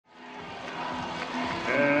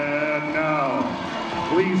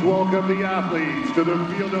Please welcome the athletes to the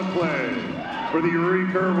field of play for the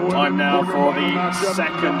Recurve Women's Time now for the matchup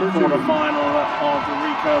second quarterfinal of the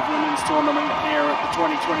Recurve Women's Tournament here at the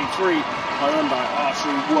 2023 Hyundai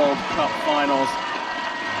Archery World Cup Finals.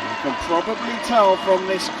 You can probably tell from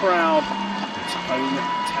this crowd, it's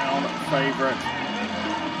hometown favourite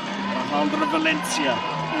Alejandra Valencia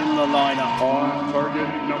in the lineup. On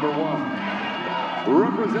target number 1,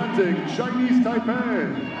 representing Chinese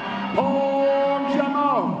Taipei, Peng Chia.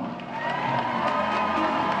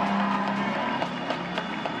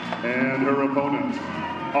 And her opponent,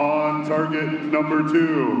 on target number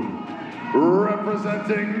 2,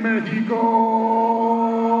 representing Mexico,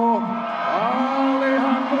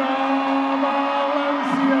 Alejandra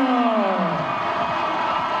Valencia.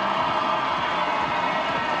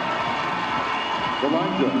 The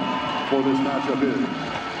line judge for this matchup is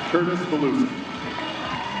Curtis Belusi.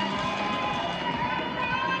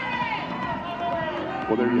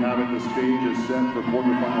 Well, there you have it. The stage is set for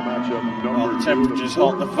quarterfinal matchup number 2. The temperature's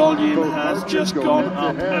hot. The volume has just gone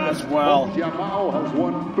up as well. Mao has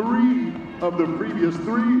won 3 of the previous 3.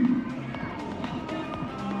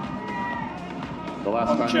 The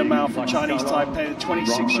last Peng Chia Mao from Chinese Taipei, the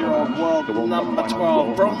 26-year-old world number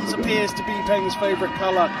 12. Bronze appears to be Peng's favourite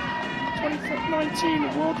colour.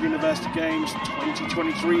 2019 World University Games,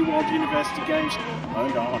 2023 World University Games,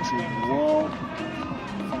 and Archery World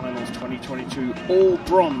Finals 2022, all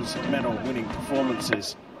bronze medal winning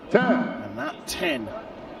performances. 10. And that 10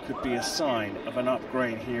 could be a sign of an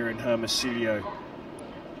upgrade here in Hermosillo.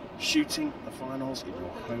 Shooting the finals in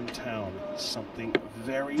your hometown is something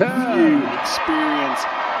very few experience.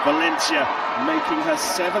 Valencia making her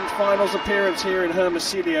 7th finals appearance here in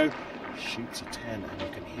Hermosillo. Shoots a 10 and you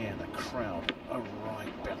can hear the crowd are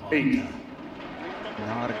right behind her.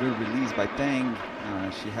 Not a good release by Peng.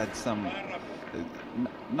 She had some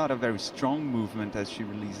not a very strong movement as she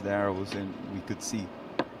released the arrows, and we could see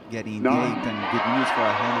getting engaged. And good news for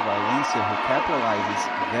Alejandra Valencia, who capitalizes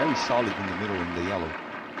very solid in the middle in the yellow.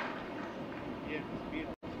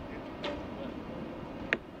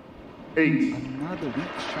 8. Another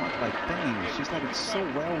weak shot by Peng. She started so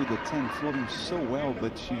well with the 10, floating so well,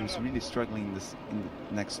 but she was really struggling in the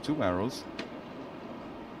next 2 arrows.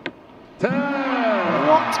 10.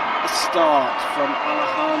 What a start from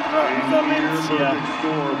Alejandra Valencia.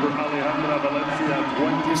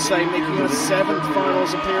 You say making her 7th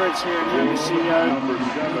finals appearance here in Hermosillo.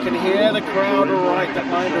 You can hear the crowd right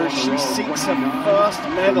behind her as she seeks her first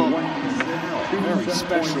medal. How very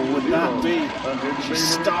special would that be? She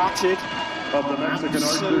started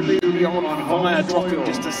absolutely on fire, dropping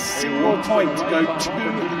just a single point to go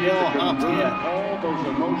 2-0 up here.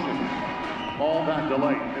 All that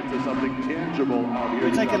delight into something tangible out here.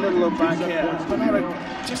 We take a little look back here. Bernardo,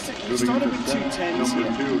 we started with 2 10s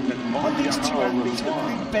here. Are these 2 athletes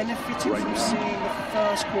have they benefited from seeing the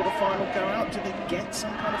first quarterfinal go out? Do they get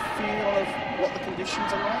some kind of feel of what the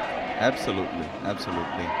conditions are like? Absolutely,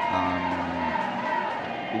 absolutely.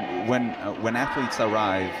 When athletes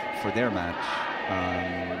arrive for their match,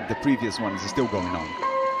 the previous one is still going on.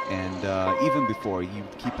 And even before, you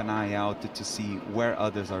keep an eye out to see where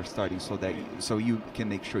others are starting, so you can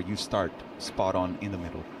make sure you start spot on in the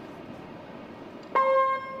middle.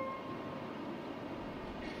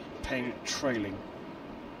 Peng trailing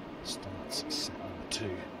starts set number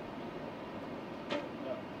 2.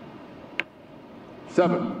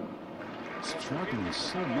 7. Struggling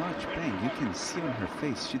so much, Peng. You can see on her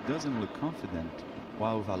face she doesn't look confident,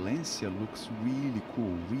 while Valencia looks really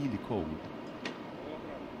cool, really cold.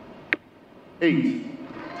 8.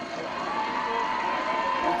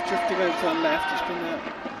 Drifting over to the left, it's been a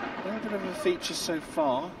little bit of a feature so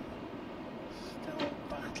far. Still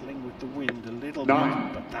battling with the wind a little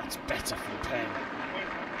bit, but that's better from Peng.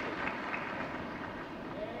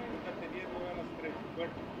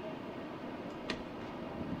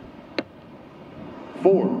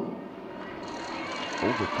 Four.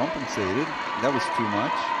 Overcompensated. That was too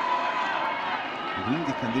much.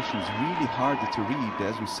 Windy conditions really hard to read,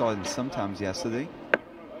 as we saw in sometimes yesterday.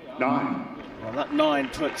 9. Well, that 9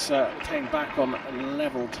 puts Peng back on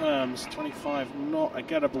level terms. 25, not a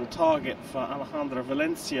gettable target for Alejandra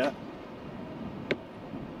Valencia.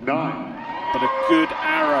 9. But a good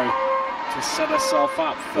arrow to set herself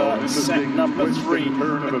up for set number 3.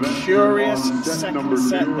 A curious second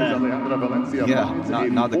set there. Yeah,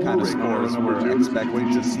 not the kind of scores we're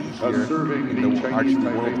expecting to see here in the Archery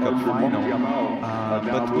World Cup final. But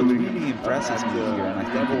what really impresses me here, and I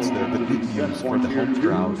think it's the good news for the home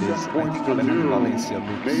crowd, is I think Alejandra Valencia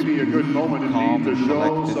looks calm and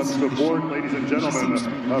collected. She seems to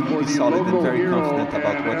be really solid and very confident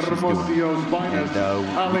about what she's doing.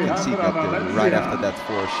 And we can see that right after that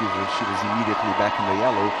 4, she was immediately back in the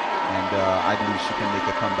yellow, and I believe she can make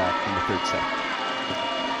a comeback in the 3rd set.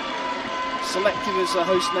 Selected as a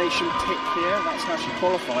host nation pick here, that's how she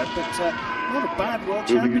qualified, but not a bad World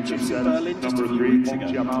Championships in Berlin just a few weeks ago.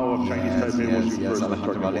 Yes,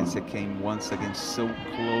 Alejandra Valencia came once again so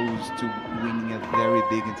close to winning a very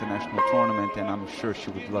big international tournament, and I'm sure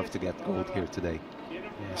she would love to get gold here today.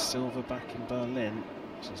 Yeah, silver back in Berlin.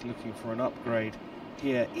 She's looking for an upgrade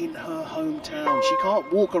here in her hometown. She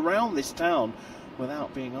can't walk around this town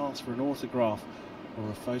without being asked for an autograph or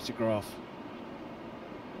a photograph.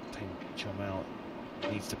 Peng Chia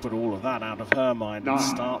needs to put all of that out of her mind and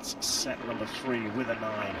starts set number 3 with a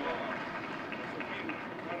 9.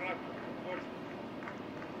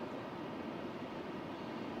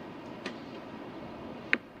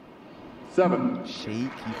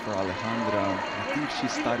 Shaky for Alejandra. I think she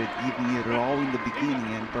started giving it all in the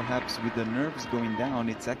beginning, and perhaps with the nerves going down,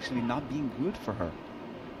 it's actually not being good for her.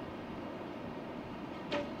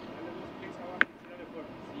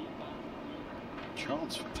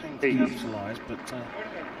 Chance for Peng to capitalise, but going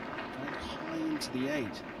high into the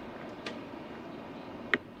 8.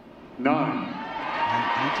 9.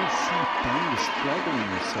 I just see Peng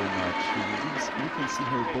struggling so much. You can see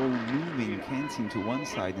her ball moving, canting to one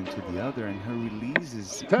side and to the other, and her release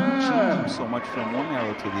is changing so much from one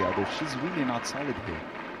arrow to the other. She's really not solid here.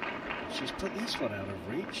 She's put this one out of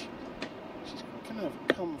reach. She's going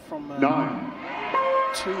to come from 9.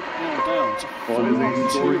 2 now down to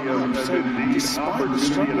 4-2 up. So despite the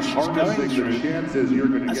struggle she's going through,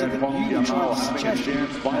 as a huge suggestion,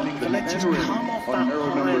 Valencia's come off that high,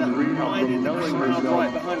 right in the crowd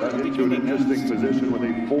right behind at the beginning.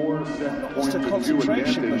 Lost her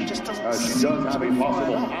concentration, but just doesn't seem to be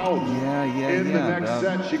fired up.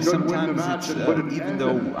 Yeah. Sometimes it's, even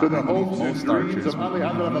though I believe most archers don't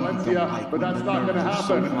like when the nerves are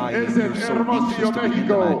so high and you're so anxious to win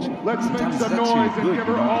the match. Sometimes it's actually good. Because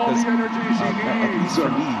at least for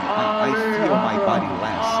me, I feel my body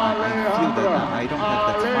less. I feel that I don't have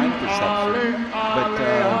that fine perception.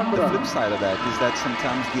 But the flip side of that is that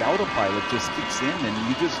sometimes the autopilot just kicks in, and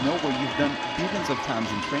you just know what you've done billions of times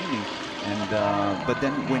in training. And but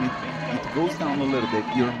then when it goes down a little bit,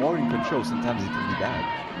 you're more in control. Sometimes it can be bad.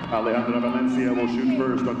 Alejandra Valencia will shoot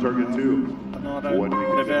first on target 2. Bernardo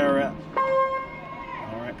Rivera,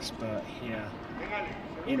 our expert here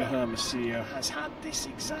in Hermosillo, has had this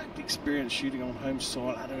exact experience shooting on home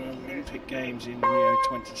soil at an Olympic Games in Rio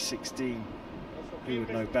 2016. Who would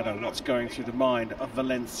know better what's going through the mind of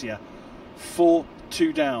Valencia?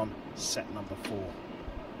 4-2 down, set number 4.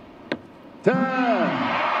 10.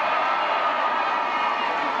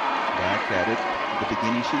 Back at it, the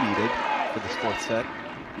beginning she needed for this 4th set.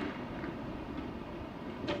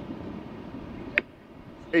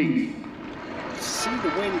 8. See the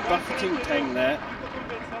wind buffeting Peng there.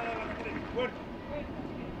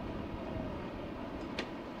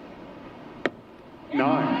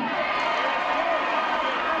 9.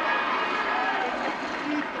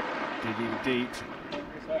 Digging deep.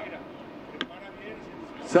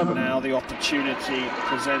 7. Now the opportunity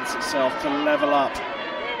presents itself to level up.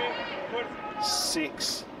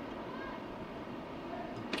 6.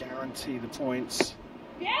 Guarantee the points.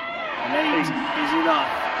 And 8 is enough.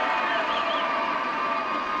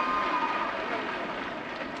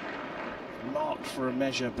 Marked for a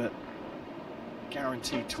measure, but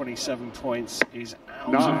guaranteed 27 points is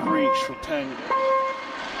out of reach for Peng.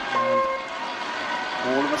 And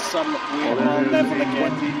all of a sudden we are level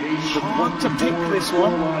again. Hard to pick this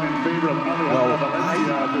one. Well,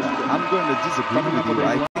 I'm going to disagree with you.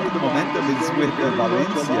 I think the momentum is with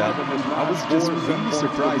Valencia. I was just really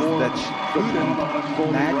surprised that she couldn't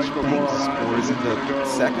match Peng's scores in the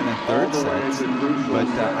 2nd and 3rd sets. But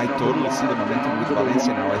I totally see the momentum with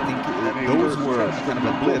Valencia now. I think those were kind of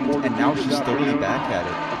a blip, and now she's totally back at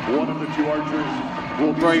it. One of the 2 archers.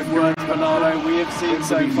 Brave words, Bernardo. We have seen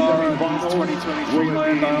so far in these 2023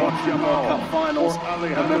 Hyundai World Cup finals,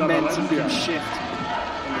 the momentum can shift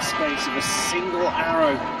in the space of a single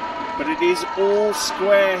arrow. But it is all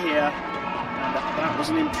square here, and that was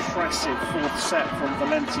an impressive 4th set from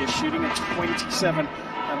Valencia, shooting at 27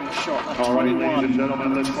 having shot at All right, 21 ladies and gentlemen,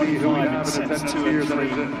 let's see who we 25 in have in sets attendance 2 here and that 3.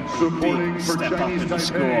 is supporting Big for step up Chinese in the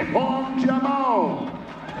score. Taipei. Peng Chia.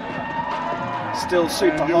 Still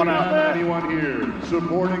super And do hot we out have there. anyone here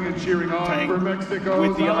supporting and cheering on Peng for Mexico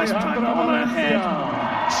with the ice pack on her head,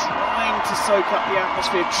 Valencia? trying to soak up the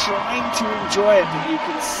atmosphere, trying to enjoy it, but you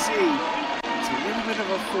can see it's a little bit of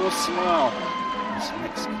a forced smile. This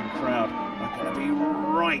Mexican crowd are going to be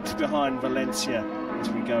right behind Valencia as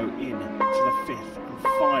we go in to the 5th and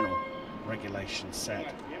final regulation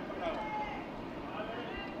set.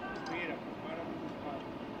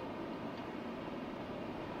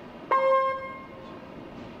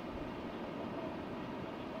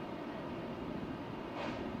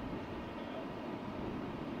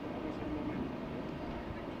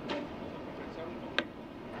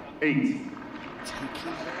 Eight.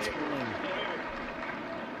 Taking the time.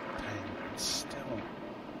 Peng still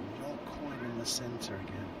not quite in the centre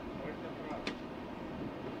again.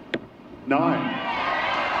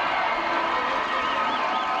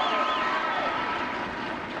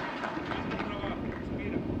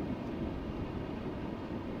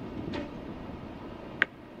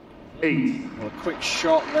 Well, a quick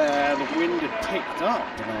shot there. The wind had picked up,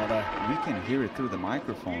 Bernardo. We can hear it through the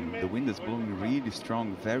microphone. The wind is blowing really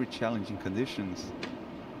strong, very challenging conditions.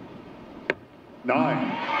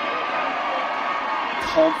 9.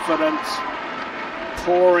 Confidence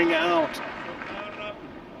pouring out.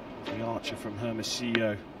 The archer from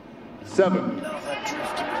Hermosillo. 7. Another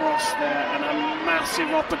drift across there, and a massive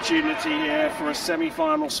opportunity here for a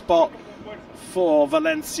semi-final spot for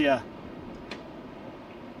Valencia.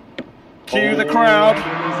 Cue the crowd. It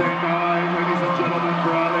is a 9, ladies and gentlemen,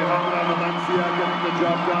 for Alejandra Valencia getting the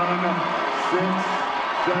job done. 6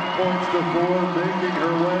 set points to 4, making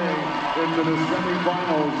her way into the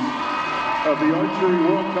semifinals of the Archery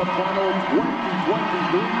World Cup Final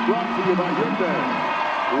 2023, brought to you by Hyundai.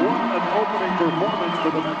 What an opening performance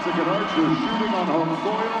for the Mexican archers, shooting on home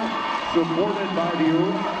soil, supported by the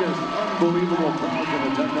raucous, unbelievable crowds in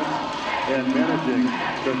attendance, and managing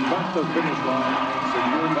to cut the finish line and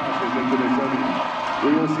secure passage into the semis. We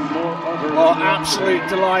will see more of her. Oh, absolute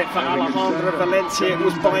delight for Alejandra Valencia. It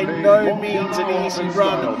was by no means an easy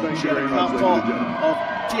run. She had a couple of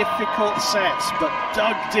difficult sets, but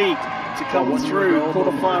dug deep to come through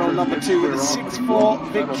quarterfinal number 2 with a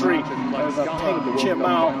 6-4 victory over Peng Chia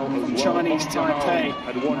from Chinese Taipei.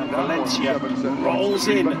 And Valencia rolls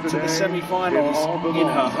in to the semi-finals in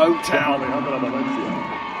her hometown.